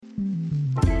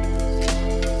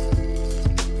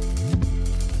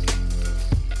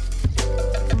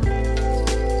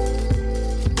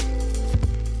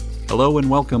Hello and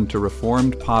welcome to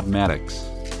Reformed Podmatics,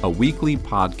 a weekly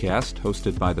podcast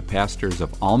hosted by the pastors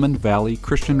of Almond Valley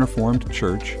Christian Reformed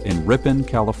Church in Ripon,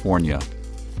 California.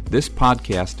 This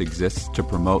podcast exists to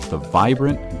promote the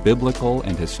vibrant, biblical,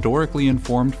 and historically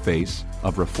informed face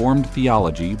of Reformed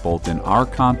theology both in our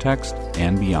context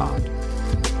and beyond.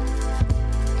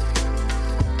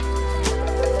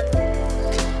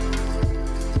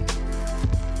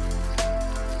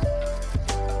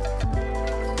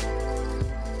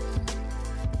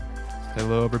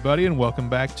 Hello, everybody, and welcome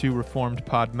back to Reformed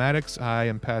Podmatics. I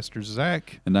am Pastor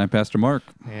Zach. And I'm Pastor Mark.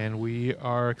 And we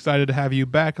are excited to have you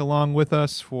back along with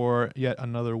us for yet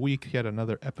another week, yet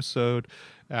another episode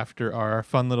after our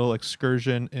fun little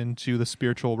excursion into the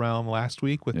spiritual realm last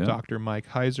week with Dr. Mike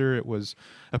Heiser. It was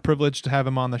a privilege to have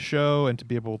him on the show and to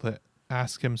be able to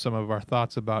ask him some of our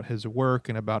thoughts about his work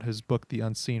and about his book, The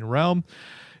Unseen Realm.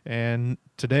 And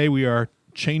today we are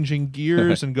changing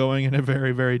gears and going in a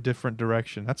very, very different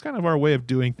direction. That's kind of our way of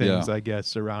doing things, I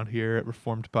guess, around here at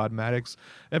Reformed Podmatics.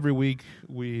 Every week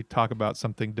we talk about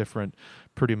something different,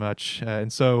 pretty much.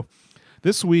 And so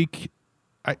this week,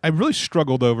 I really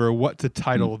struggled over what to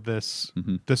title this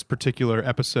particular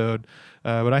episode,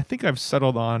 but I think I've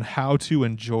settled on how to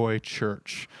enjoy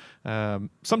church.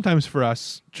 Sometimes for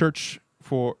us, church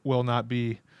will not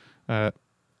be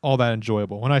all that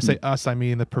enjoyable. When I say us, I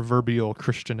mean the proverbial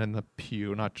Christian in the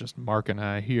pew, not just Mark and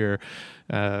I here.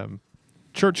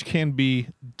 Church can be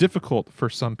difficult for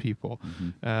some people,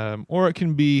 or it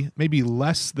can be maybe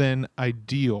less than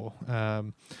ideal.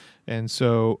 And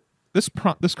so this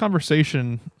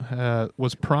conversation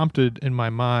was prompted in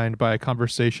my mind by a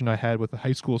conversation I had with a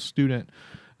high school student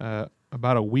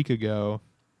about a week ago.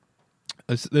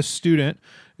 This student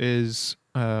is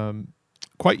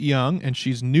quite young, and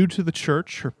she's new to the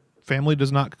church. Her family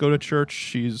does not go to church.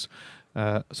 She's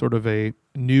sort of a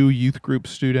new youth group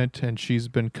student, and she's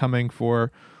been coming to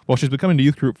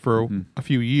youth group for a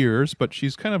few years, but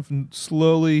she's kind of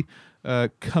slowly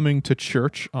coming to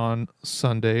church on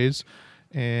Sundays.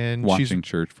 And Watching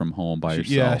church from home by herself.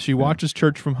 Yeah, she watches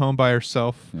church from home by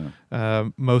herself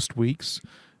most weeks.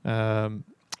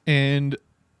 And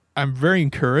I'm very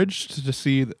encouraged to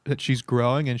see that she's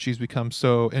growing and she's become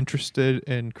so interested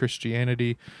in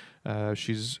Christianity.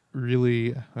 She's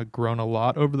really grown a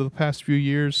lot over the past few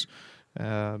years,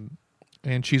 and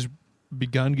she's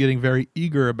begun getting very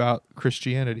eager about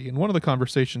Christianity. And one of the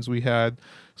conversations we had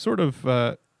sort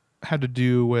of had to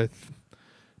do with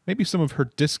maybe some of her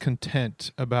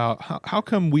discontent about how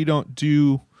come we don't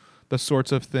do the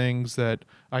sorts of things that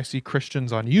I see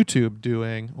Christians on YouTube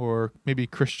doing, or maybe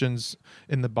Christians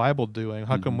in the Bible doing.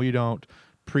 How come we don't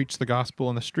preach the gospel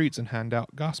in the streets and hand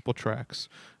out gospel tracts?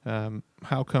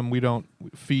 How come we don't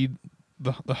feed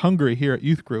the hungry here at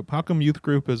youth group? How come youth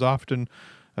group is often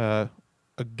a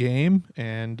game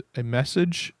and a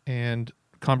message and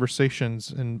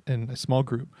conversations in a small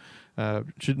group?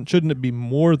 Shouldn't it be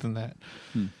more than that?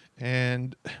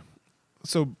 And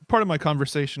so part of my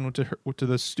conversation to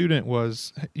the student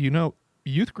was,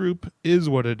 youth group is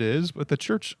what it is, but the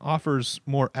church offers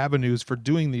more avenues for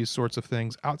doing these sorts of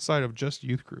things outside of just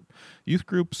youth group. Youth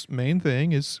group's main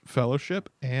thing is fellowship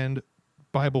and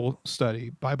Bible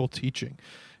study, Bible teaching,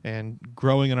 and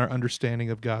growing in our understanding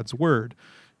of God's Word.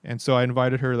 And so I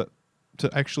invited her to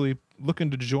actually look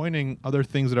into joining other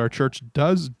things that our church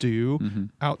does do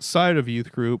outside of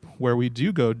youth group, where we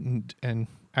do go and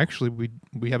actually,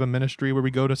 we have a ministry where we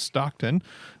go to Stockton,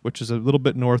 which is a little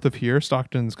bit north of here.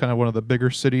 Stockton's kind of one of the bigger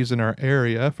cities in our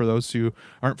area, for those who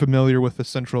aren't familiar with the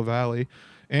Central Valley.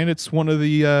 And it's one of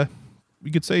the,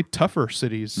 you could say, tougher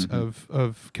cities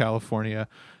of California.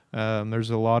 There's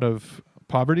a lot of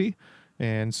poverty,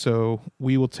 and so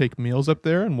we will take meals up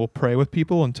there, and we'll pray with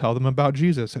people and tell them about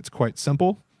Jesus. It's quite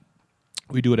simple.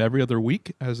 We do it every other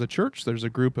week as a church. There's a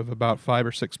group of about 5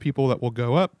 or 6 people that will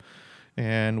go up,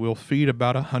 and we'll feed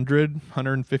about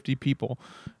 150 people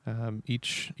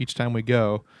each time we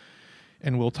go.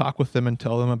 And we'll talk with them and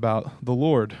tell them about the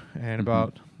Lord and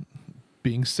about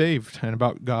being saved and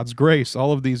about God's grace,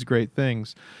 all of these great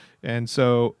things. And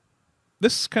so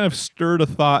this kind of stirred a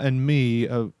thought in me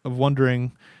of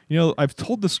wondering, I've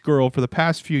told this girl for the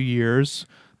past few years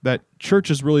that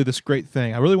church is really this great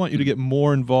thing. I really want you to get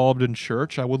more involved in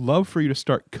church. I would love for you to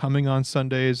start coming on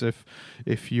Sundays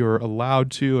if you're allowed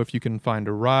to. If you can find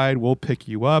a ride, we'll pick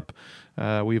you up.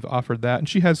 We've offered that, and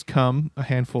she has come a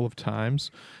handful of times.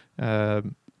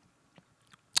 And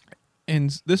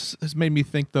this has made me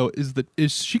think, though,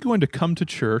 is she going to come to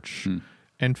church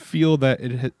and feel that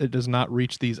it does not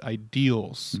reach these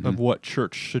ideals of what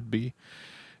church should be?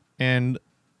 And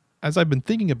as I've been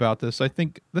thinking about this, I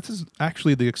think this is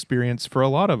actually the experience for a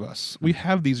lot of us. We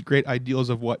have these great ideals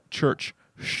of what church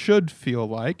should feel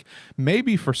like.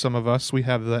 Maybe for some of us, we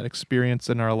have that experience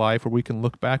in our life where we can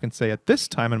look back and say, at this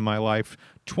time in my life,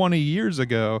 20 years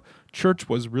ago, church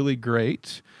was really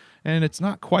great, and it's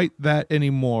not quite that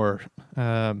anymore.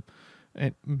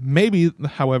 And maybe,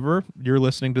 however, you're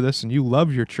listening to this and you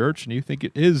love your church and you think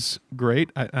it is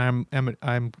great. I'm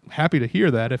happy to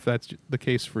hear that if that's the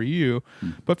case for you.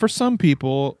 But for some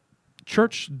people,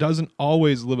 church doesn't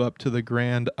always live up to the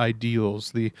grand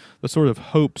ideals, the sort of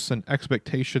hopes and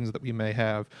expectations that we may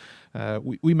have.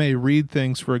 We may read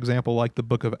things, for example, like the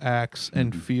book of Acts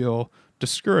and feel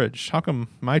discouraged. How come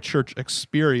my church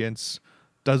experience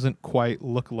doesn't quite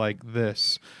look like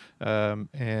this?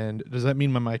 And does that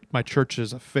mean my church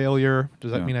is a failure?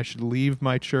 Does that mean I should leave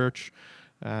my church?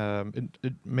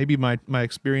 Maybe my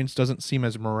experience doesn't seem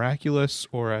as miraculous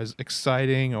or as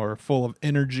exciting or full of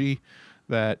energy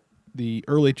that the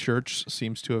early church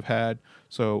seems to have had.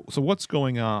 So what's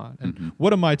going on? And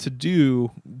what am I to do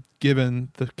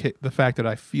given the fact that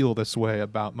I feel this way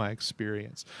about my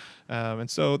experience?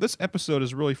 And so this episode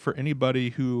is really for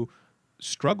anybody who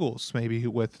struggles maybe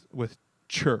with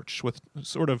church, with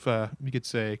sort of you could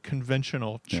say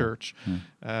conventional church.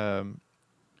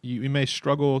 You may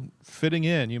struggle fitting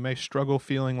in. You may struggle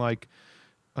feeling like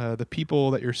the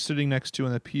people that you're sitting next to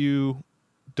in the pew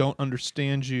don't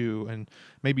understand you, and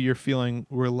maybe you're feeling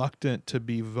reluctant to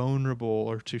be vulnerable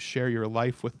or to share your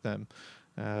life with them.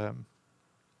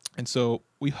 And so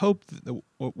we hope that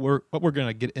what we're going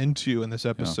to get into in this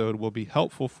episode will be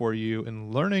helpful for you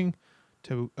in learning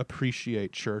to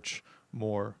appreciate church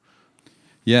more.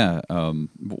 Yeah,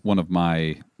 one of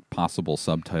my possible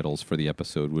subtitles for the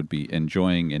episode would be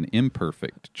Enjoying an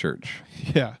Imperfect Church.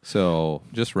 Yeah. So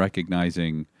just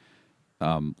recognizing,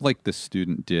 like this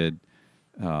student did,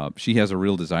 she has a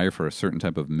real desire for a certain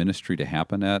type of ministry to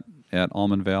happen at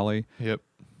Almond Valley. Yep.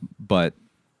 But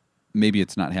maybe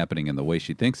it's not happening in the way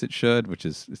she thinks it should, which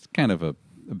is it's kind of a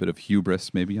bit of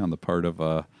hubris maybe on the part of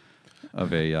a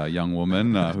young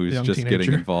woman who's young just teenager.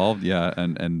 getting involved. Yeah,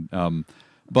 and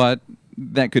but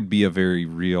that could be a very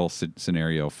real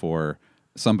scenario for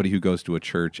somebody who goes to a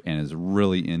church and is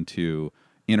really into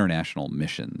international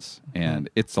missions, and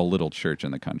it's a little church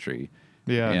in the country.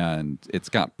 Yeah. And it's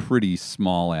got pretty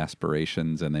small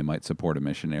aspirations, and they might support a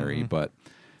missionary, but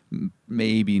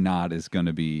maybe not is going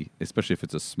to be, especially if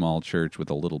it's a small church with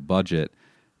a little budget,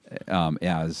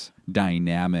 as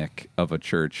dynamic of a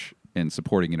church in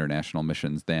supporting international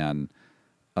missions than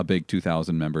a big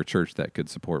 2,000 member church that could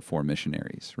support 4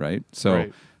 missionaries, right?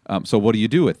 So, so what do you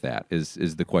do with that?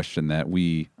 Is the question that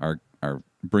we are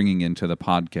bringing into the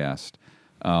podcast.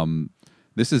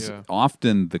 This is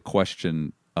often the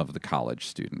question of the college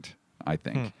student, I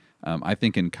think. I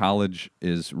think in college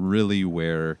is really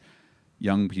where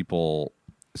young people,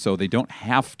 so they don't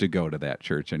have to go to that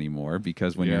church anymore,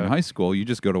 because when you're in high school, you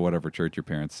just go to whatever church your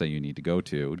parents say you need to go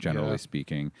to, generally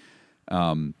speaking.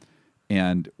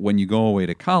 And when you go away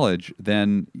to college,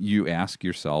 then you ask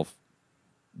yourself,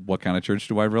 what kind of church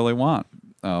do I really want?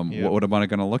 What am I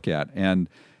going to look at? And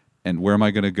where am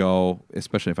I going to go,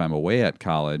 especially if I'm away at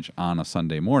college on a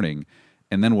Sunday morning?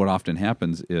 And then what often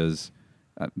happens is,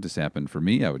 this happened for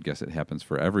me, I would guess it happens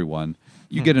for everyone,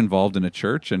 you get involved in a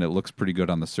church and it looks pretty good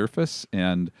on the surface,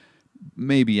 and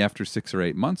maybe after 6 or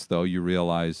 8 months, though, you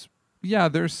realize, yeah,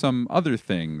 there's some other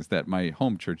things that my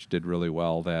home church did really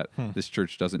well that this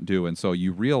church doesn't do. And so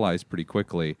you realize pretty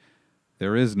quickly,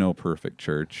 there is no perfect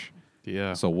church.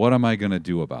 Yeah. So what am I going to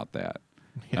do about that?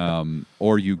 Yeah.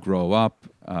 Or you grow up,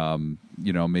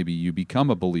 maybe you become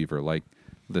a believer, like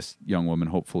this young woman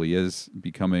hopefully is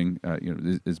becoming,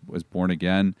 is born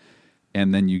again.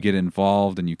 And then you get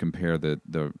involved and you compare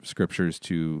the scriptures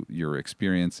to your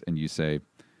experience and you say,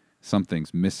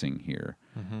 something's missing here.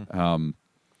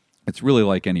 It's really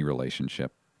like any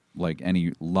relationship, like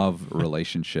any love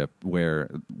relationship,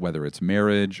 whether it's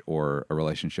marriage or a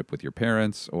relationship with your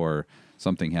parents or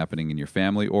something happening in your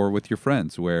family or with your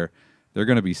friends, where there are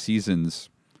going to be seasons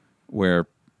where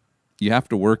you have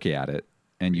to work at it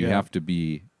and you have to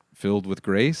be filled with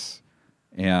grace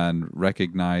and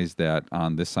recognize that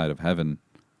on this side of heaven,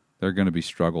 there are going to be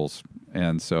struggles.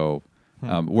 And so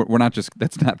we're not just,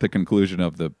 that's not the conclusion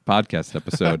of the podcast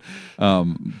episode,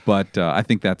 but I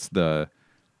think that's the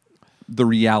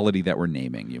reality that we're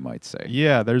naming, you might say.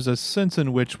 Yeah, there's a sense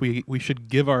in which we should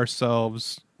give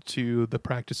ourselves to the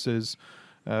practices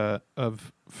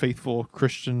of faithful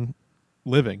Christian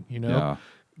living,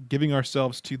 giving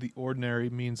ourselves to the ordinary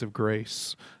means of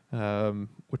grace,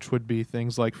 which would be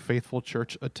things like faithful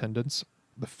church attendance,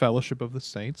 the fellowship of the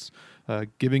saints,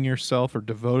 giving yourself or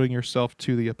devoting yourself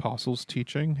to the apostles'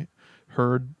 teaching,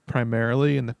 heard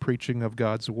primarily in the preaching of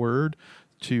God's word,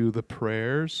 to the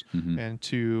prayers, and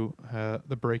to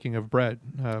the breaking of bread,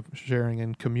 sharing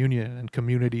in communion and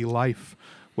community life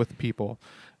with people.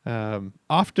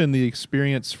 Often the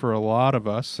experience for a lot of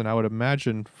us, and I would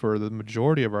imagine for the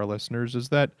majority of our listeners, is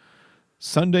that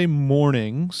Sunday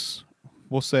mornings,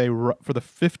 we'll say for the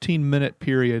 15-minute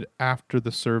period after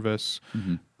the service,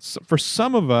 for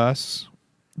some of us,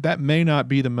 that may not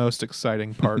be the most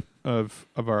exciting part of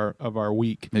our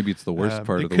week. Maybe it's the worst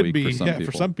part of the week for some people.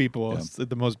 For some people, it's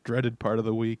the most dreaded part of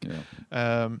the week.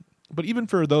 But even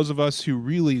for those of us who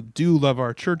really do love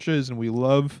our churches and we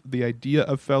love the idea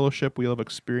of fellowship, we love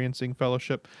experiencing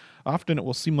fellowship, often it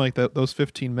will seem like that those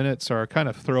 15 minutes are kind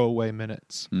of throwaway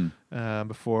minutes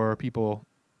before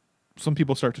some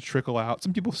people start to trickle out.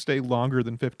 Some people stay longer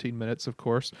than 15 minutes, of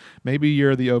course. Maybe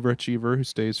you're the overachiever who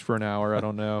stays for an hour. I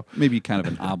don't know. Maybe kind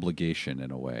of an obligation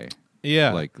in a way.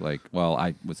 Yeah. Well,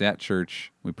 I was at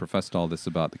church. We professed all this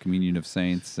about the communion of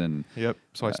saints and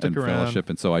so I stick around. Fellowship,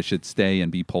 and so I should stay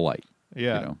and be polite.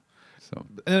 Yeah. You know? So,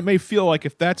 and it may feel like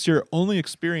if that's your only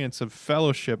experience of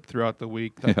fellowship throughout the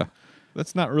week,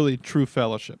 that's not really true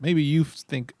fellowship. Maybe you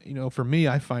think, for me,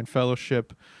 I find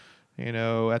fellowship,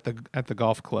 at the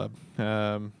golf club,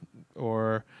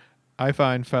 or I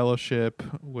find fellowship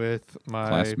with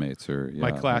my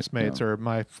classmates or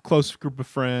my close group of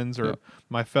friends or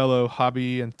my fellow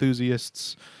hobby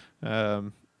enthusiasts. I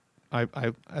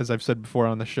as I've said before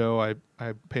on the show,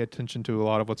 I pay attention to a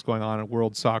lot of what's going on in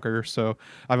world soccer. So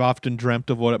I've often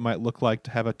dreamt of what it might look like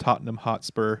to have a Tottenham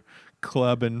Hotspur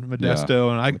club in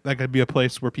Modesto, and that could be a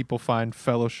place where people find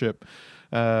fellowship.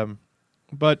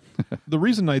 But the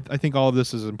reason I think all of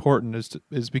this is important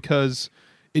is because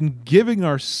in giving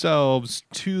ourselves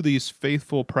to these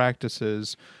faithful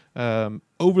practices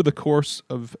over the course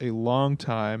of a long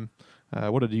time,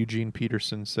 what did Eugene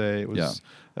Peterson say? It was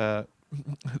a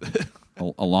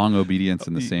long obedience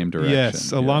in the same direction.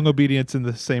 Yes, a long obedience in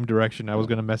the same direction. I was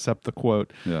going to mess up the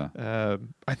quote.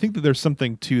 I think that there's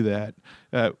something to that.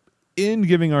 In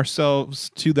giving ourselves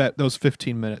to those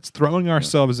 15 minutes, throwing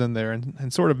ourselves in there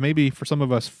and sort of maybe for some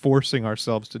of us forcing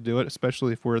ourselves to do it,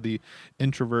 especially if we're the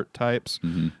introvert types,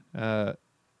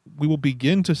 we will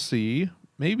begin to see,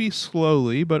 maybe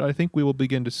slowly, but I think we will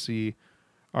begin to see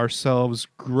ourselves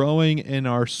growing in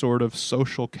our sort of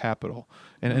social capital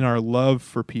and in our love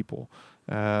for people.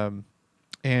 And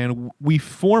we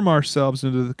form ourselves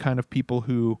into the kind of people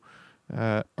who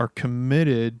are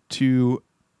committed to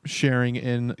sharing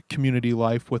in community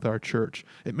life with our church.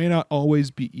 It may not always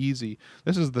be easy.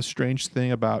 This is the strange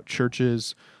thing about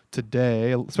churches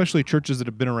today, especially churches that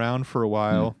have been around for a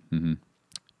while, been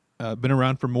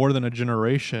around for more than a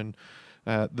generation.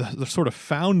 The sort of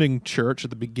founding church at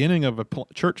the beginning of a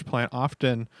church plant,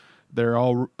 often they're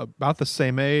all about the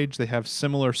same age. They have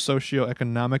similar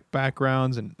socioeconomic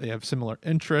backgrounds, and they have similar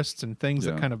interests and things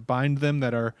that kind of bind them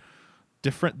that are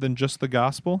different than just the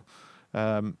gospel.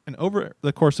 And over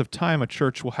the course of time, a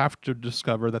church will have to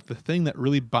discover that the thing that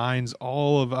really binds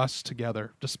all of us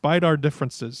together, despite our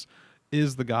differences,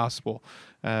 is the gospel.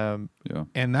 And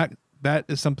that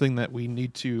is something that we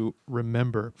need to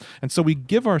remember. And so we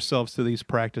give ourselves to these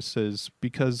practices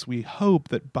because we hope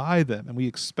that by them, and we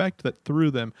expect that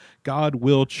through them, God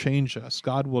will change us,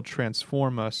 God will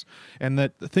transform us, and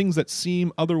that the things that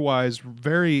seem otherwise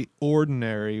very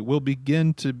ordinary will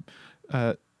begin to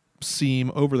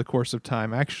seem over the course of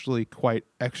time actually quite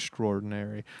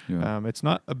extraordinary. It's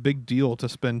not a big deal to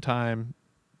spend time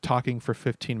talking for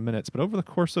 15 minutes, but over the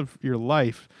course of your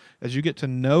life, as you get to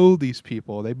know these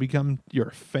people, they become your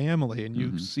family, and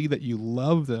you see that you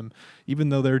love them, even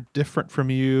though they're different from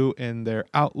you in their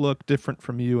outlook, different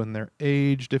from you in their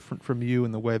age, different from you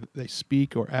in the way that they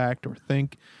speak or act or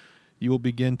think. You will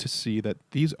begin to see that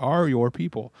these are your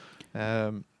people.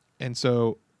 And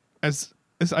so as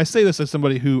I say this as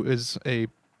somebody who is a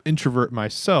introvert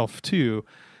myself too,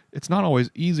 it's not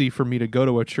always easy for me to go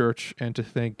to a church and to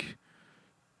think,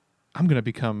 I'm going to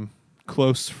become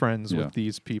close friends with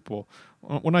these people.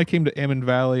 When I came to Ammon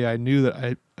Valley, I knew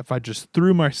that if I just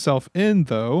threw myself in,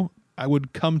 though, I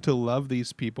would come to love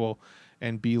these people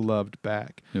and be loved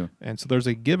back. And so there's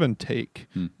a give and take.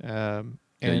 And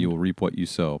you will reap what you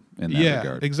sow in that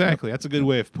regard. Exactly. That's a good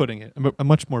way of putting it, a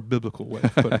much more biblical way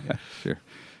of putting it. Sure.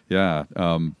 Yeah.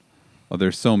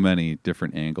 There's so many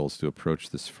different angles to approach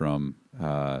this from.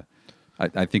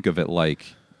 I think of it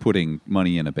like putting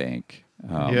money in a bank.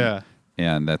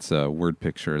 And that's a word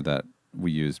picture that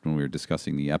we used when we were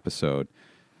discussing the episode.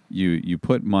 You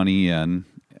put money in,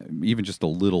 even just a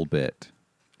little bit,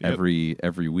 every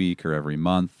week or every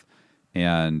month,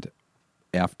 And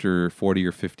after 40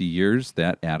 or 50 years,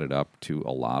 that added up to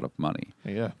a lot of money.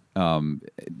 Yeah.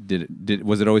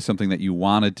 Was it always something that you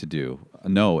wanted to do?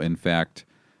 No, in fact,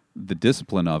 the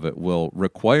discipline of it will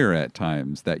require at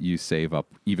times that you save up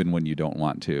even when you don't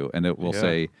want to, and it will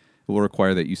it will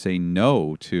require that you say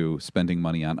no to spending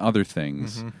money on other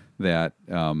things that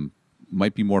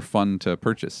might be more fun to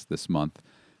purchase this month.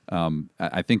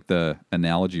 I think the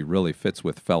analogy really fits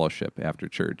with fellowship after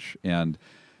church, and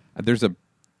there's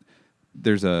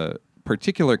a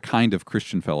particular kind of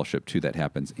Christian fellowship, too, that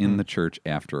happens in the church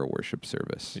after a worship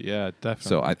service. Yeah, definitely.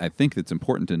 So I think it's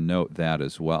important to note that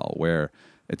as well, where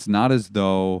it's not as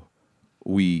though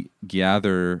we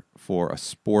gather for a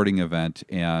sporting event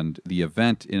and the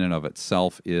event in and of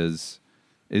itself is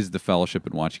the fellowship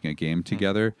and watching a game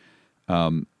together.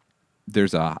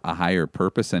 There's a higher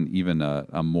purpose and even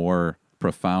a more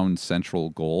profound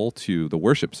central goal to the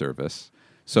worship service.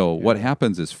 So what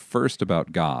happens is first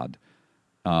about God.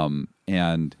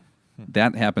 And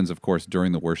that happens, of course,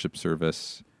 during the worship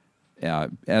service.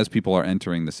 As people are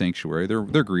entering the sanctuary,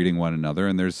 they're greeting one another,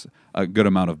 and there's a good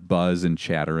amount of buzz and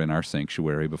chatter in our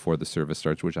sanctuary before the service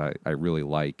starts, which I really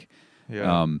like.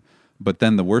 Yeah. But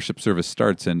then the worship service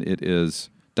starts, and it is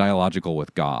dialogical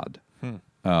with God.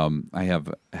 I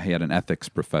had an ethics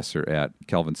professor at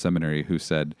Calvin Seminary who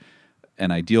said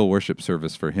an ideal worship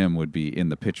service for him would be in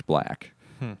the pitch black,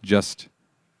 just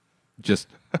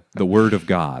the Word of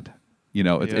God.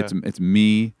 It's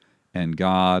me and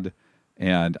God,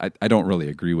 and I don't really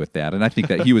agree with that. And I think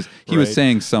that he was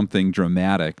saying something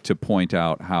dramatic to point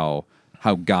out how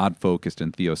God focused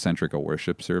and theocentric a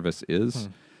worship service is,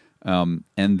 and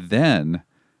then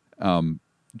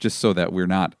just so that we're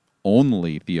not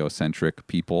only theocentric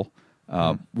people,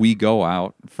 we go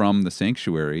out from the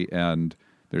sanctuary and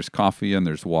there's coffee and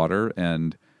there's water,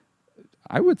 and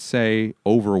I would say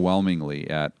overwhelmingly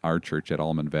at our church at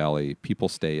Almond Valley, people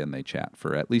stay and they chat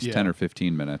for at least 10 or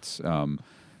 15 minutes.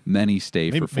 Many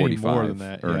stay for 45 more than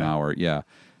that, or an hour. Yeah.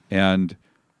 And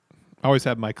I always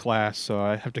have my class, so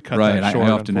I have to cut right, that short.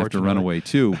 I often have to run away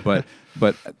too. But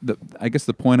I guess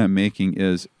the point I'm making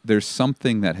is there's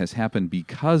something that has happened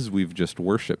because we've just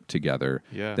worshiped together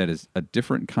that is a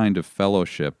different kind of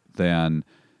fellowship than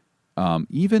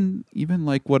even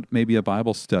like what maybe a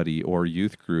Bible study or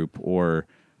youth group or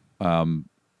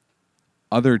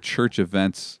other church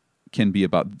events can be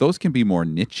about. Those can be more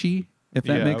niche-y, if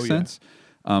that makes sense.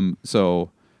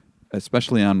 So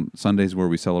especially on Sundays where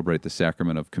we celebrate the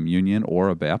sacrament of communion or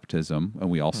a baptism, and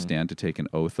we all stand to take an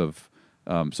oath of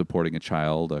supporting a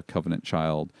child, a covenant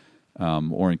child,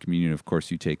 or in communion, of course,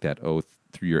 you take that oath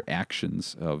through your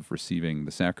actions of receiving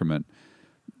the sacrament.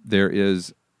 There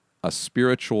is a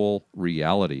spiritual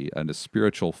reality and a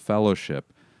spiritual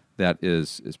fellowship that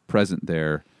is present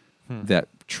there that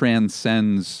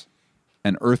transcends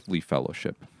an earthly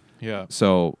fellowship. Yeah.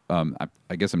 So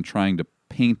I guess I'm trying to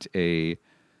paint a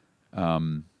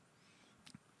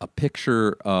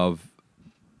picture of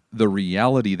the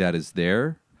reality that is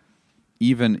there,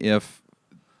 even if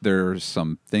there's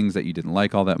some things that you didn't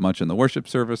like all that much in the worship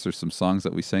service, or some songs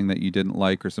that we sang that you didn't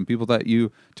like, or some people that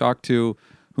you talked to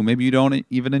who maybe you don't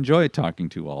even enjoy talking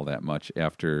to all that much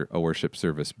after a worship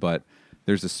service, but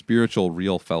there's a spiritual,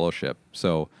 real fellowship.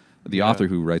 So the author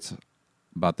who writes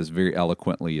about this very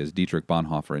eloquently is Dietrich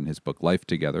Bonhoeffer in his book Life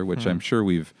Together, which I'm sure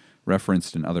we've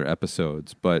referenced in other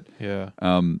episodes. But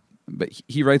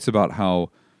he writes about how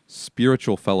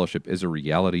spiritual fellowship is a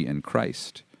reality in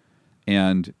Christ.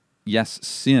 And yes,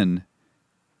 sin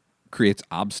creates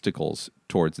obstacles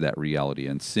towards that reality,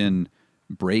 and sin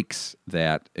breaks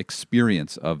that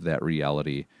experience of that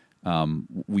reality.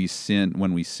 We sin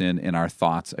when we sin in our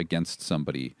thoughts against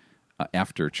somebody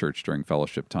after church during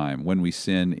fellowship time, when we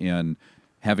sin in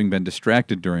having been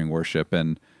distracted during worship,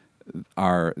 and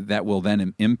that will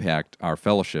then impact our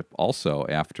fellowship also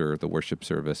after the worship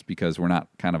service, because we're not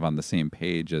kind of on the same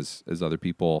page as other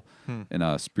people in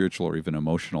a spiritual or even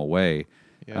emotional way.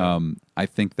 I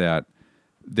think that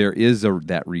there is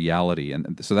that reality,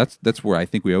 and so that's where I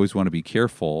think we always want to be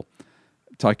careful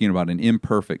talking about an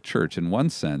imperfect church. In one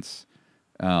sense,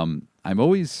 I'm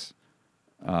always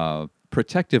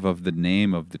protective of the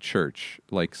name of the church.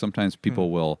 Like sometimes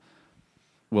people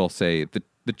will say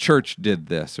the church did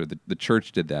this or the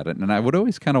church did that, and I would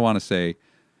always kind of want to say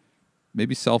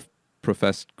maybe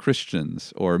self-professed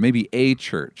Christians or maybe a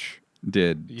church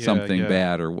did something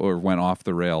bad or went off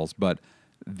the rails, but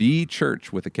the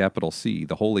church with a capital C,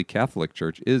 the Holy Catholic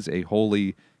Church, is a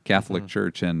holy Catholic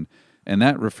church, and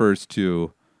that refers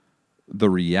to the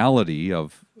reality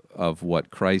of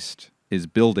what Christ is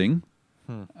building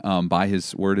by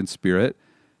His Word and Spirit.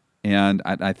 And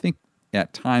I think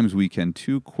at times we can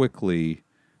too quickly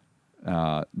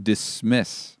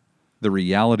dismiss the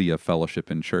reality of fellowship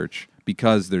in church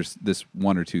because there's this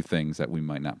one or two things that we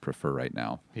might not prefer right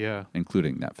now,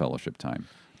 including that fellowship time.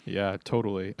 Yeah,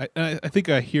 totally. I think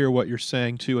I hear what you're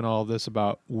saying, too, in all of this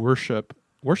about worship.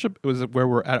 Worship is where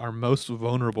we're at our most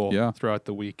vulnerable throughout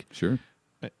the week. Sure.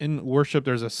 In worship,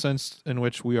 there's a sense in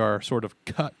which we are sort of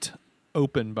cut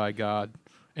open by God,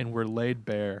 and we're laid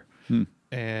bare.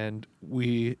 And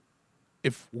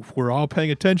if we're all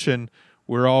paying attention,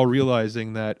 we're all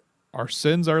realizing that our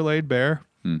sins are laid bare.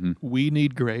 We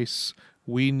need grace.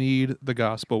 We need the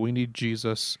gospel. We need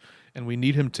Jesus, and we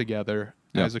need him together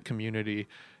as a community.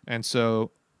 And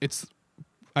so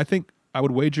I think I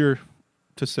would wager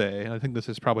to say, and I think this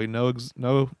is probably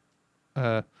no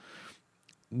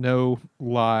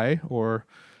lie or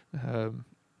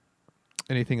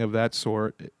anything of that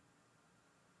sort.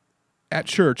 At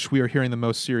church, we are hearing the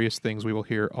most serious things we will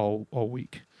hear all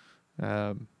week. We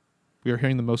are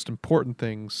hearing the most important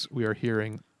things we are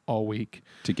hearing all week.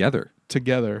 Together.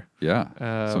 Yeah.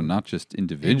 So not just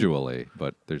individually,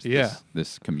 but there's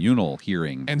this communal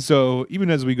hearing. And so even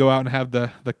as we go out and have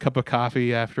the cup of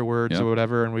coffee afterwards or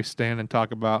whatever, and we stand and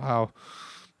talk about how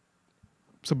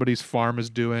somebody's farm is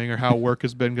doing or how work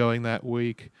has been going that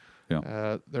week,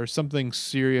 there's something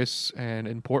serious and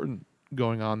important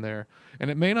going on there. And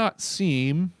it may not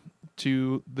seem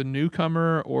to the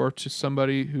newcomer or to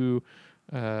somebody who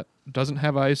doesn't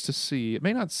have eyes to see, it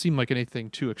may not seem like anything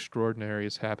too extraordinary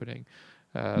is happening.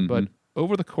 But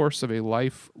over the course of a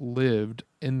life lived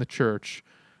in the church,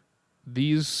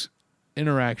 these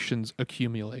interactions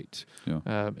accumulate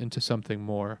into something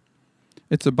more.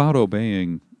 It's about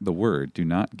obeying the word. Do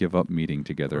not give up meeting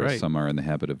together, as some are in the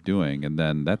habit of doing. And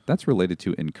then that's related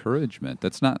to encouragement.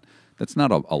 That's not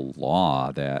a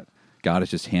law that God is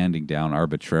just handing down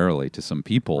arbitrarily to some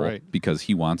people because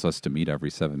he wants us to meet every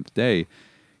seventh day.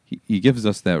 He gives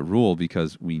us that rule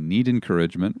because we need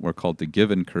encouragement. We're called to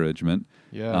give encouragement,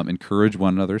 encourage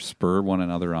one another, spur one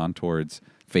another on towards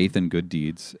faith and good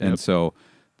deeds. And so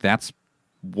that's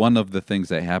one of the things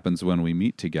that happens when we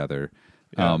meet together.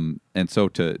 And so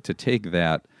to take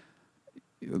that,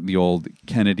 the old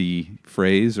Kennedy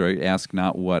phrase, right? Ask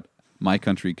not what my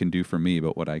country can do for me,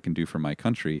 but what I can do for my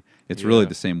country. It's really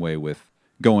the same way with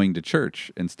going to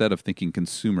church. Instead of thinking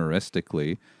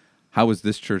consumeristically, how is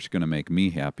this church going to make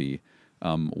me happy?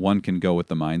 One can go with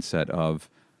the mindset of,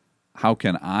 how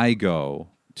can I go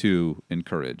to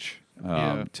encourage,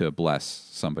 to bless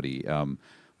somebody?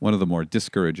 One of the more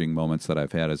discouraging moments that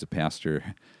I've had as a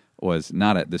pastor was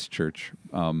not at this church.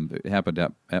 It happened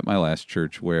at my last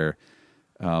church where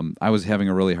I was having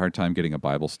a really hard time getting a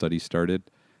Bible study started.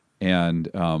 And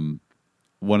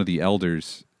one of the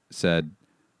elders said,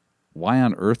 why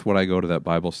on earth would I go to that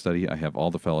Bible study? I have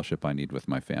all the fellowship I need with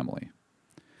my family.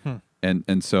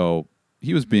 And so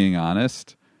he was being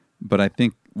honest, but I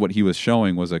think what he was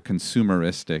showing was a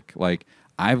consumeristic, like,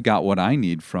 I've got what I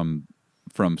need from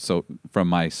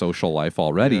my social life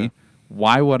already.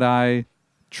 Why would I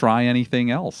try anything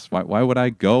else? Why would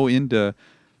I go into...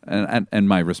 And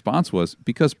my response was,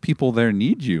 because people there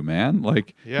need you, man.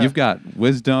 Like, you've got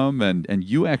wisdom, and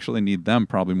you actually need them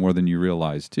probably more than you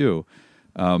realize, too.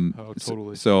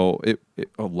 Totally. So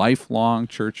a lifelong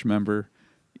church member,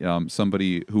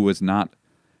 somebody who was not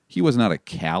a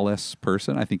callous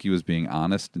person. I think he was being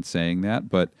honest in saying that,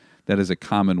 but that is a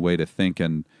common way to think,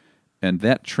 and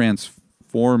that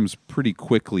transforms pretty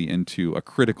quickly into a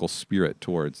critical spirit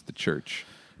towards the church.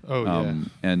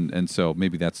 And so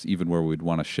maybe that's even where we'd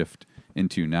want to shift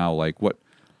into now. Like, what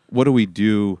do we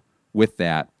do with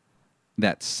that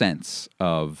sense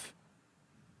of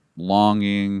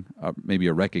longing, maybe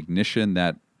a recognition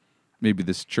that maybe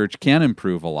this church can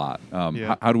improve a lot?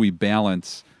 How do we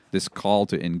balance this call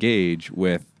to engage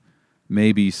with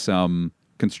maybe some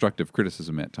constructive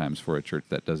criticism at times for a church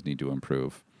that does need to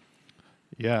improve?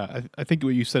 Yeah, I think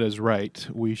what you said is right.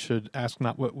 We should ask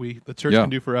not what the church can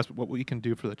do for us, but what we can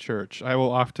do for the church. I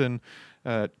will often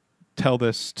tell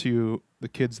this to the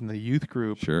kids in the youth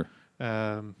group. Sure.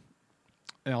 And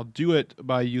I'll do it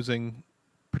by using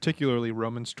particularly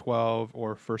Romans 12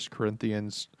 or 1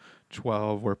 Corinthians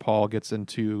 12, where Paul gets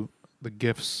into the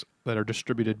gifts that are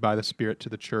distributed by the Spirit to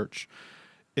the church.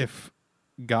 If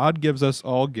God gives us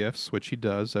all gifts, which he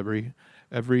does,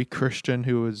 every Christian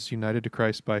who is united to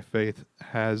Christ by faith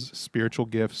has spiritual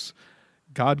gifts.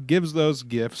 God gives those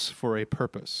gifts for a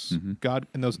purpose.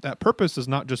 That purpose is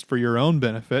not just for your own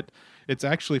benefit; it's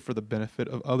actually for the benefit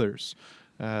of others.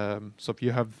 So, if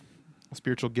you have a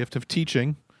spiritual gift of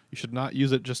teaching, You should not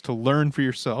use it just to learn for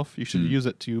yourself. You should use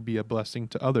it to be a blessing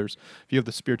to others. If you have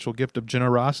the spiritual gift of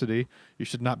generosity, you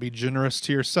should not be generous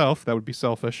to yourself. That would be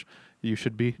selfish. You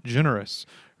should be generous,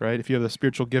 right? If you have the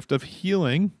spiritual gift of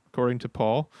healing, according to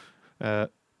Paul,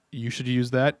 you should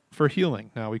use that for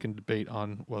healing. Now, we can debate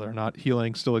on whether or not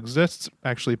healing still exists.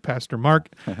 Actually, Pastor Mark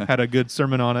had a good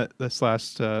sermon on it this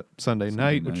last Sunday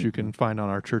night, which you can find on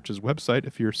our church's website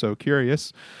if you're so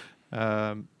curious.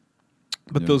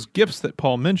 But those gifts that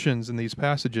Paul mentions in these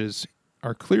passages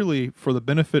are clearly for the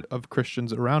benefit of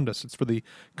Christians around us. It's for the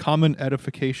common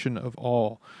edification of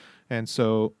all. And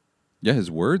so... Yeah,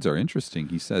 his words are interesting.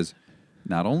 He says,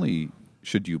 not only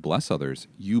should you bless others,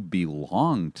 you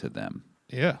belong to them.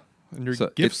 Yeah, and your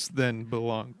gifts then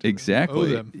belong to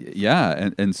exactly. them. Yeah,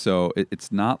 and so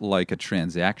it's not like a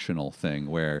transactional thing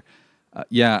where,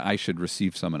 I should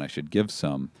receive some and I should give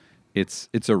some. It's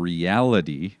a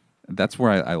reality. That's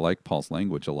where I like Paul's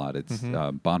language a lot. It's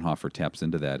Bonhoeffer taps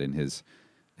into that in his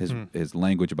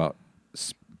language about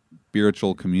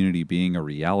spiritual community being a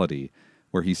reality,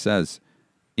 where he says,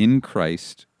 in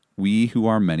Christ, we who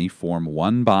are many form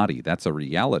one body. That's a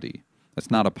reality.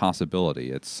 That's not a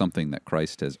possibility. It's something that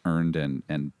Christ has earned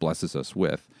and blesses us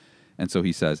with. And so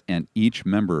he says, and each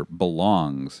member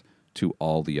belongs to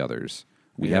all the others.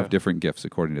 We have different gifts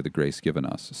according to the grace given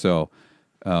us. So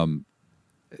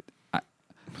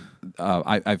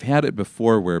I've had it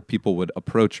before where people would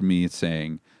approach me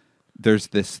saying, there's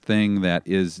this thing that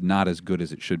is not as good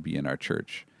as it should be in our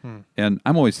church. And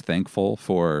I'm always thankful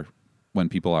for when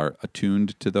people are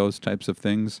attuned to those types of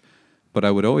things. But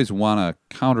I would always want to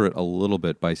counter it a little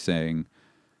bit by saying,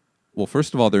 well,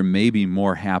 first of all, there may be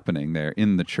more happening there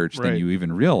in the church than you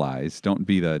even realize. Don't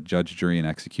be the judge, jury, and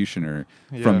executioner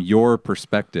from your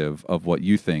perspective of what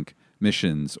you think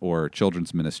missions or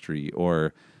children's ministry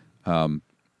or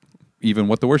even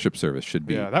what the worship service should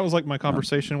be. Yeah, that was like my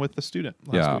conversation with the student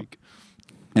last week.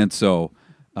 And so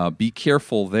be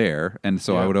careful there. And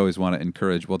so I would always want to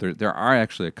encourage, well, there are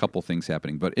actually a couple things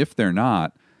happening. But if they're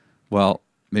not, well,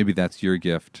 maybe that's your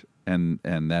gift, and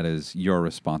that is your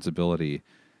responsibility,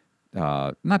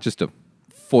 not just to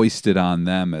foist it on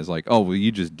them as like, oh, well,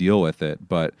 you just deal with it.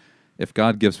 But if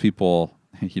God gives people,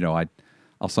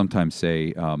 I'll sometimes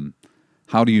say,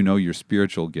 how do you know your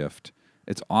spiritual gift?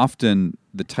 It's often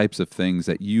the types of things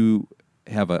that you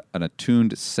have an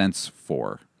attuned sense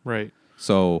for. Right.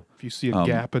 So if you see a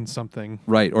gap in something,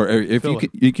 right, or if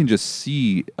you can just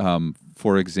see,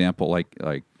 for example, like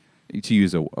to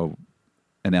use a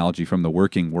analogy from the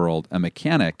working world, a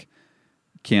mechanic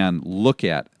can look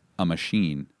at a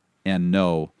machine and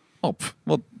know,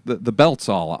 the belt's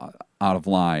all out of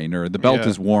line, or the belt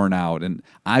is worn out. And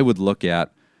I would look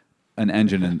at an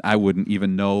engine and I wouldn't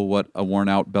even know what a worn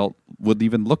out belt would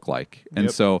even look like.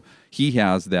 And so he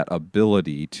has that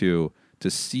ability to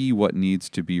see what needs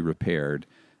to be repaired.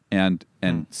 And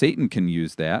Satan can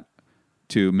use that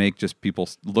to make just people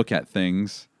look at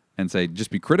things and say, just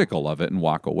be critical of it and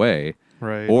walk away.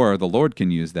 Right. Or the Lord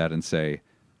can use that and say,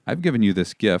 I've given you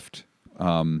this gift.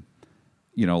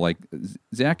 Like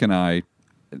Zach and I,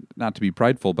 not to be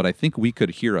prideful, but I think we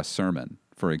could hear a sermon,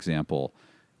 for example,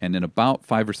 and in about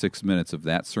 5 or 6 minutes of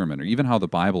that sermon, or even how the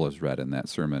Bible is read in that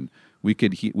sermon, we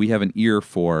have an ear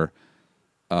for,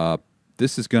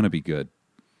 this is going to be good.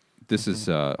 This is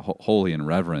holy and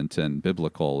reverent and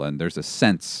biblical, and there's a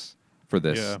sense for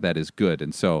this that is good.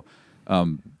 And so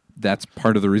that's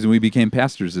part of the reason we became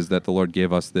pastors, is that the Lord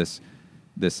gave us this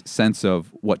sense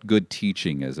of what good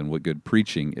teaching is and what good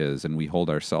preaching is, and we hold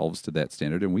ourselves to that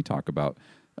standard, and we talk about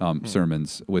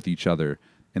sermons with each other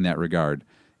in that regard.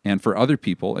 And for other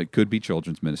people, it could be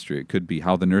children's ministry, it could be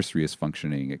how the nursery is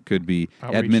functioning, it could be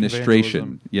outreach,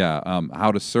 administration,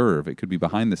 how to serve, it could be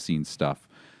behind-the-scenes stuff.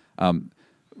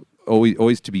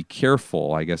 Always to be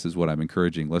careful, I guess, is what I'm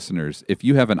encouraging listeners. If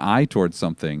you have an eye towards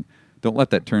something, don't let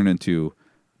that turn into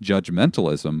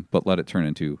judgmentalism, but let it turn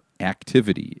into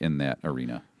activity in that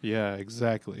arena. Yeah,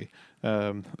 exactly.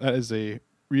 That is a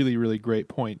really, really great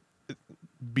point.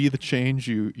 Be the change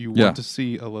you want to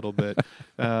see a little bit.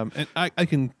 And I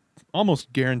can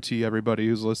almost guarantee everybody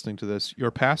who's listening to this, your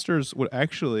pastors would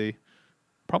actually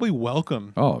probably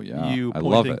welcome you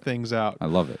pointing things out. I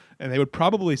love it. And they would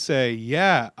probably say,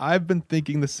 yeah, I've been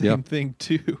thinking the same thing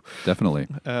too. Definitely.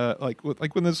 Like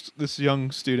when this young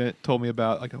student told me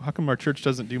about, like, how come our church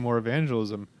doesn't do more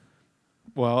evangelism?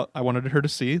 Well, I wanted her to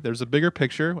see there's a bigger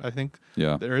picture. I think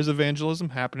there is evangelism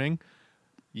happening.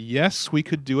 Yes, we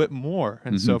could do it more.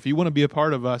 And so if you want to be a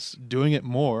part of us doing it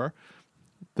more,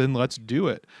 then let's do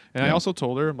it. And I Yeah. also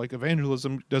told her, like,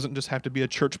 evangelism doesn't just have to be a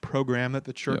church program that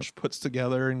the church puts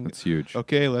together and That's huge.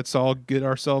 okay, let's all get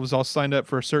ourselves all signed up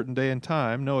for a certain day and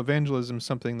time. No, evangelism is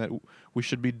something that we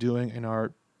should be doing in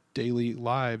our daily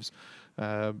lives.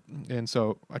 And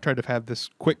so I tried to have this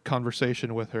quick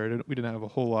conversation with her. We didn't have a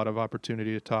whole lot of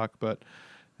opportunity to talk, but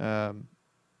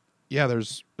yeah,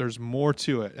 there's more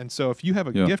to it. And so if you have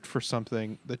a gift for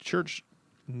something, the church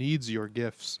needs your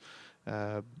gifts.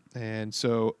 And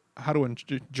so how to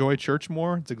enjoy church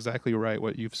more? It's exactly right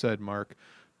what you've said, Mark.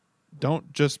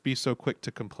 Don't just be so quick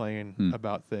to complain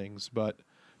about things, but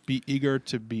be eager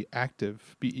to be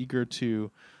active. Be eager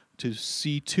to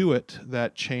see to it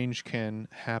that change can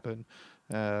happen.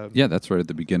 Yeah, that's right at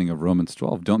the beginning of Romans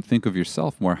 12. Don't think of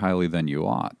yourself more highly than you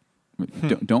ought.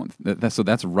 So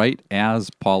that's right as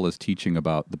Paul is teaching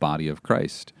about the body of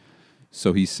Christ.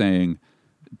 So he's saying,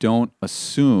 don't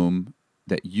assume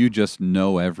that you just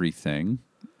know everything,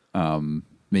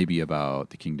 maybe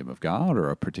about the kingdom of God or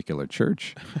a particular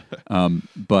church,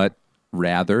 but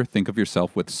rather think of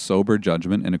yourself with sober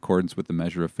judgment in accordance with the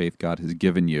measure of faith God has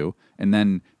given you. And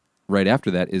then right after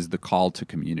that is the call to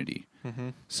community. Mm-hmm.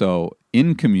 So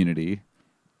in community,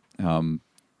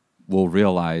 we'll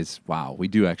realize, wow, we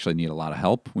do actually need a lot of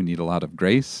help. We need a lot of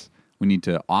grace. We need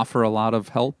to offer a lot of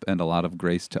help and a lot of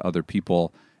grace to other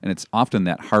people. And it's often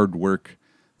that hard work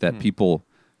that people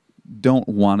don't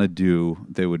want to do.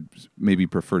 They would maybe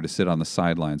prefer to sit on the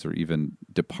sidelines or even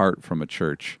depart from a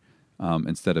church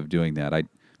instead of doing that.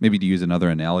 Maybe to use another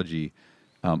analogy,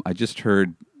 I just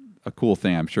heard a cool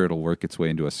thing. I'm sure it'll work its way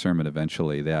into a sermon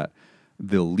eventually, that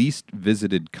the least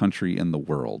visited country in the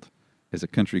world is a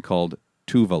country called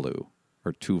Tuvalu.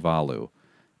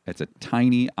 It's a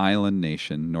tiny island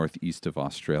nation northeast of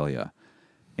Australia.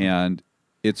 And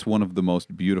it's one of the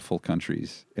most beautiful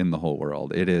countries in the whole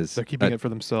world. It is. They're keeping it for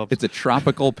themselves. It's a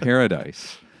tropical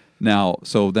paradise. Now,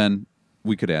 so then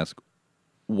we could ask,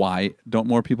 why don't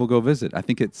more people go visit? I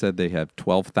think it said they have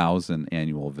 12,000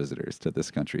 annual visitors to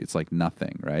this country. It's like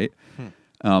nothing, right?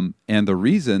 And the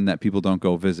reason that people don't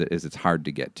go visit is it's hard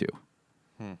to get to.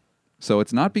 So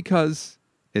it's not because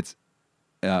it's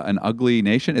an ugly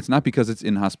nation. It's not because it's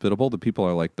inhospitable. The people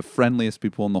are like the friendliest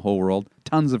people in the whole world.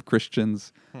 Tons of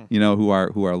Christians, who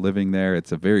are living there.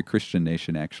 It's a very Christian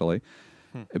nation, actually.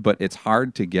 But it's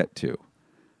hard to get to.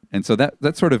 And so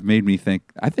that sort of made me think,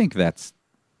 I think that's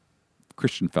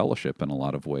Christian fellowship in a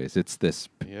lot of ways. It's this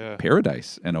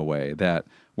paradise in a way that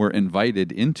we're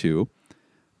invited into,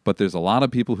 but there's a lot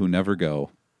of people who never go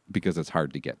because it's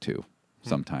hard to get to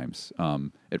sometimes.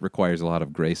 It requires a lot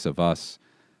of grace of us.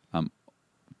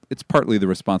 It's partly the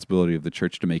responsibility of the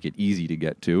church to make it easy to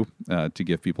get to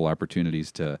give people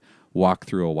opportunities to walk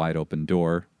through a wide open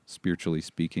door, spiritually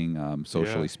speaking,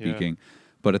 socially speaking.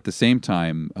 But at the same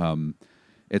time,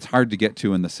 it's hard to get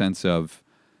to in the sense of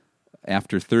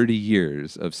after 30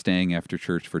 years of staying after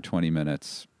church for 20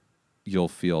 minutes, you'll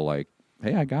feel like,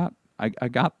 hey, I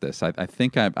got this. I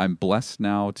think I'm blessed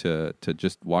now to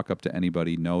just walk up to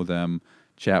anybody, know them,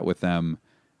 chat with them,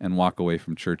 and walk away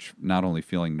from church not only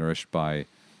feeling nourished by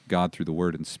God through the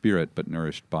Word and Spirit, but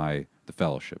nourished by the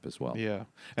fellowship as well. Yeah,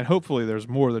 and hopefully there's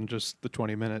more than just the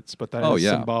 20 minutes, but that is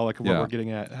symbolic of what we're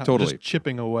getting at. Totally. Just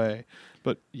chipping away.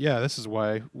 But yeah, this is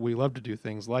why we love to do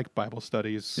things like Bible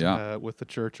studies with the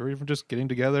church, or even just getting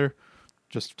together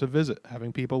just to visit,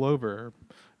 having people over, or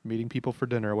meeting people for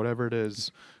dinner, whatever it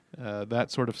is,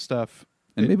 that sort of stuff.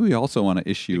 And maybe we also want to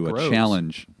issue a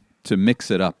challenge to mix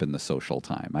it up in the social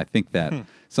time. I think that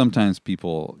sometimes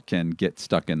people can get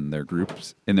stuck in their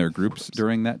groups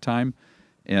during that time.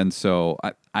 And so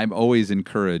I'm always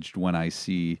encouraged when I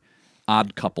see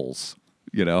odd couples,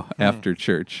 after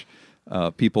church,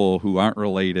 people who aren't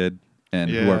related and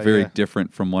who are very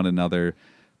different from one another.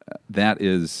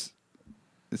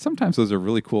 Sometimes those are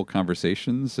really cool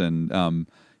conversations. And,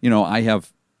 I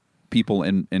have people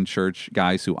in church,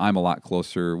 guys who I'm a lot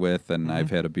closer with and I've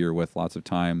had a beer with lots of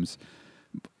times.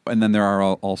 And then there are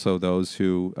also those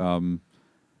who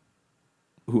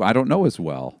I don't know as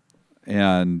well.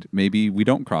 And maybe we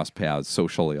don't cross paths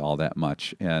socially all that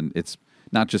much. And it's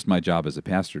not just my job as a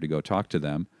pastor to go talk to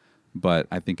them, but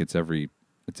I think it's every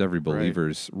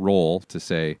believer's role to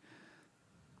say,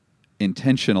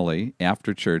 intentionally,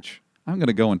 after church, I'm going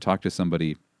to go and talk to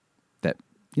somebody that,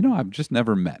 I've just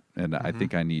never met, and I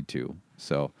think I need to.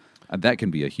 So that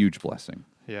can be a huge blessing.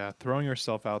 Yeah, throwing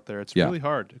yourself out there, it's really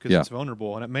hard because it's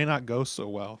vulnerable, and it may not go so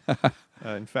well.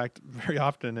 In fact, very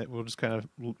often it will just kind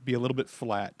of be a little bit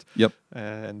flat. Yep.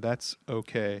 And that's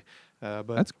okay. But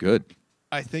that's good.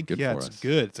 I think, it's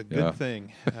good. It's a good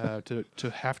thing to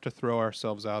have to throw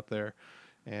ourselves out there.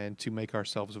 and to make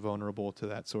ourselves vulnerable to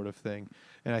that sort of thing.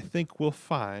 And I think we'll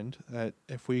find that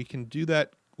if we can do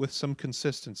that with some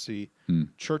consistency,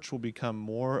 church will become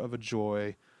more of a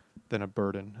joy than a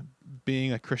burden.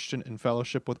 Being a Christian in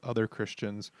fellowship with other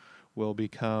Christians will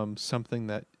become something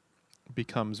that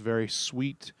becomes very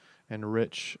sweet and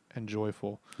rich and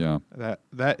joyful. Yeah.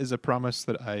 That is a promise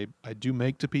that I do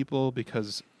make to people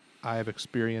because I have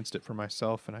experienced it for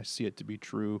myself, and I see it to be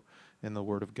true in the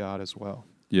Word of God as well.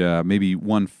 Yeah, maybe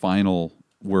one final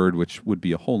word, which would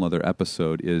be a whole other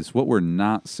episode, is what we're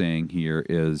not saying here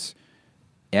is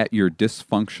at your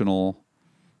dysfunctional,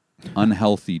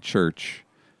 unhealthy church,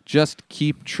 just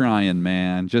keep trying,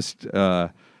 man. Just, Yeah,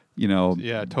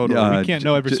 totally. We can't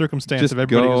know every circumstance of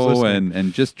everybody who's listening.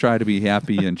 And just try to be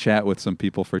happy and chat with some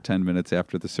people for 10 minutes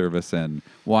after the service and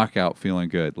walk out feeling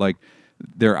good. Like,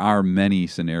 there are many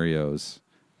scenarios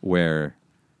where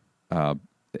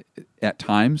at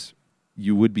times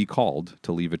you would be called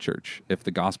to leave a church if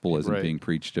the gospel isn't being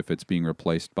preached, if it's being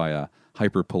replaced by a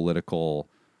hyper-political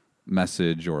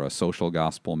message or a social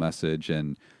gospel message,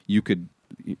 and you could.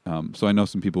 So I know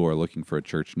some people who are looking for a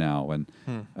church now, and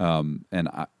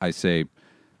I say,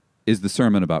 is the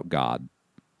sermon about God?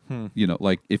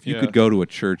 Like if you could go to a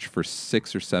church for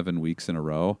 6 or 7 weeks in a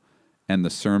row, and the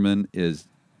sermon is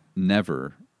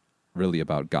never really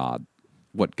about God,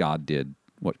 what God did,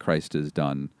 what Christ has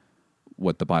done,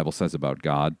 what the Bible says about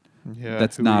God.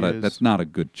 That's not a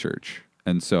good church.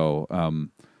 And so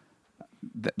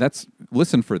that's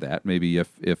listen for that. Maybe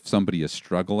if somebody is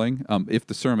struggling, if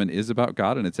the sermon is about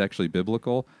God and it's actually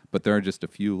biblical, but there are just a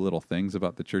few little things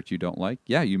about the church you don't like,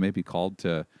 you may be called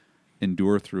to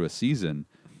endure through a season.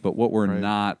 But what we're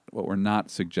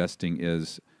not suggesting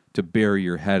is to bury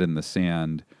your head in the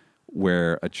sand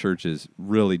where a church is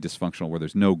really dysfunctional, where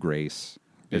there's no grace.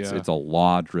 It's a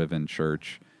law-driven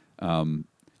church.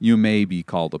 You may be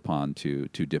called upon to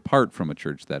depart from a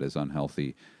church that is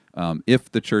unhealthy. If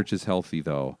the church is healthy,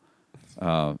 though,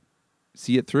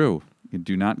 see it through.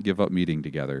 Do not give up meeting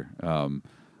together.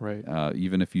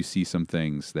 Even if you see some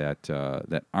things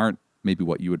that aren't maybe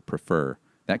what you would prefer,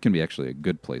 that can be actually a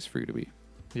good place for you to be.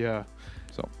 Yeah.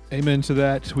 So, amen to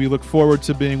that. We look forward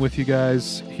to being with you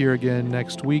guys here again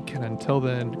next week. And until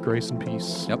then, grace and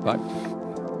peace. Yep, bye.